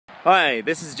Hi,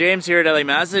 this is James here at Edmonton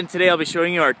Mazda, and today I'll be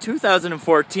showing you our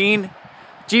 2014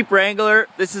 Jeep Wrangler.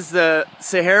 This is the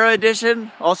Sahara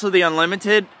edition, also the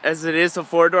Unlimited, as it is a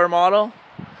 4-door model.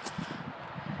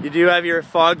 You do have your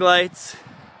fog lights,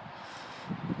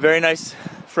 very nice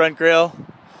front grille,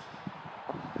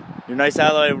 your nice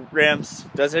alloy rims,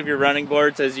 does have your running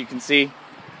boards as you can see.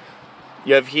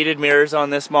 You have heated mirrors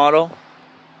on this model,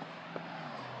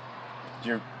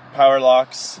 your power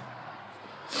locks.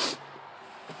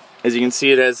 As you can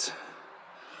see, it has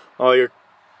all your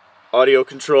audio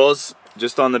controls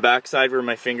just on the back side where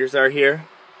my fingers are here.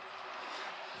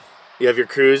 You have your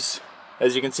cruise.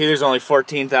 As you can see, there's only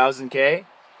 14,000 K.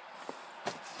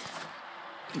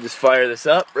 Just fire this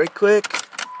up right quick.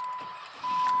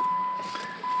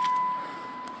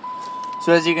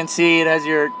 So as you can see, it has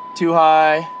your 2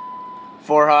 high,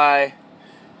 4 high,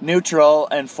 neutral,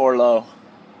 and 4 low.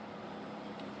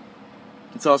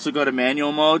 It's also got a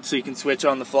manual mode so you can switch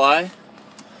on the fly.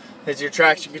 Has your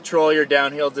traction control, your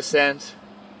downhill descent,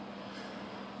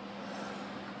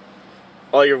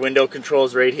 all your window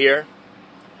controls right here.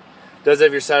 Does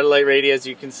have your satellite radio as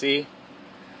you can see.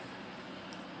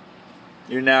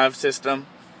 Your nav system.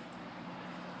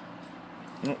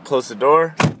 Close the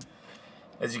door.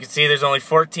 As you can see, there's only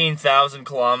 14,000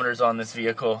 kilometers on this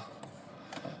vehicle,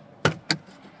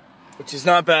 which is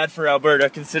not bad for Alberta,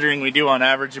 considering we do on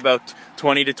average about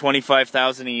 20 to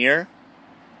 25,000 a year.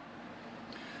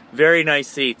 Very nice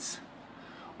seats.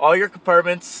 All your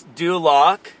compartments do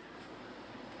lock,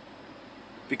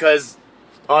 because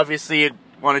obviously you'd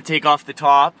want to take off the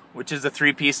top, which is a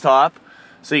 3-piece top.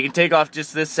 So you can take off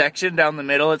just this section down the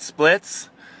middle, it splits.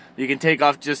 You can take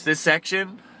off just this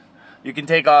section. You can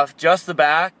take off just the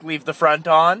back, leave the front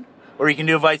on. Or you can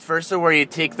do vice versa, where you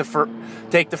take the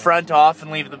front off and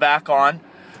leave the back on.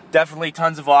 Definitely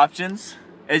tons of options.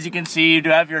 As you can see, you do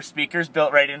have your speakers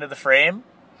built right into the frame.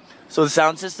 So the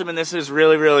sound system in this is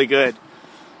really, really good.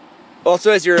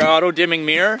 Also has your auto dimming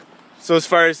mirror. So as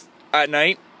far as at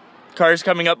night, cars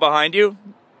coming up behind you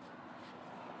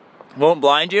won't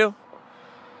blind you.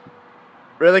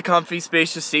 Really comfy,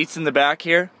 spacious seats in the back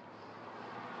here.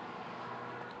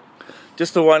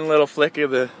 Just the one little flick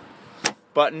of the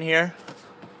button here.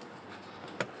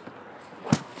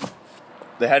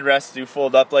 The headrests do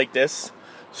fold up like this,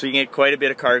 so you can get quite a bit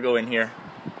of cargo in here.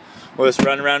 We'll just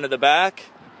run around to the back.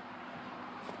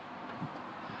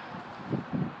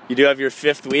 You do have your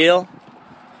 5th wheel,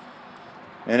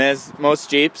 and as most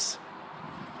Jeeps,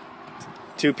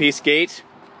 2-piece gate.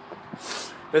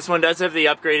 This one does have the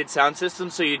upgraded sound system,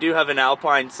 so you do have an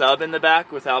Alpine sub in the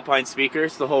back with Alpine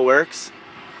speakers, the whole works.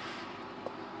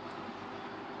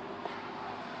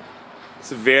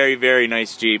 It's a very, very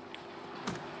nice Jeep.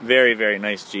 Very, very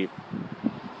nice Jeep.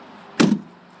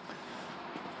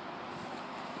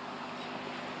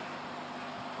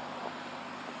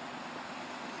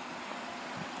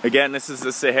 Again, this is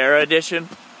the Sahara edition.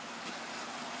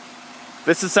 If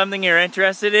this is something you're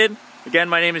interested in, again,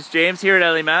 my name is James here at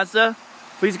Edmonton Mazda.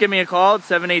 Please give me a call at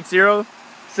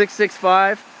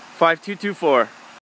 780-665-5224.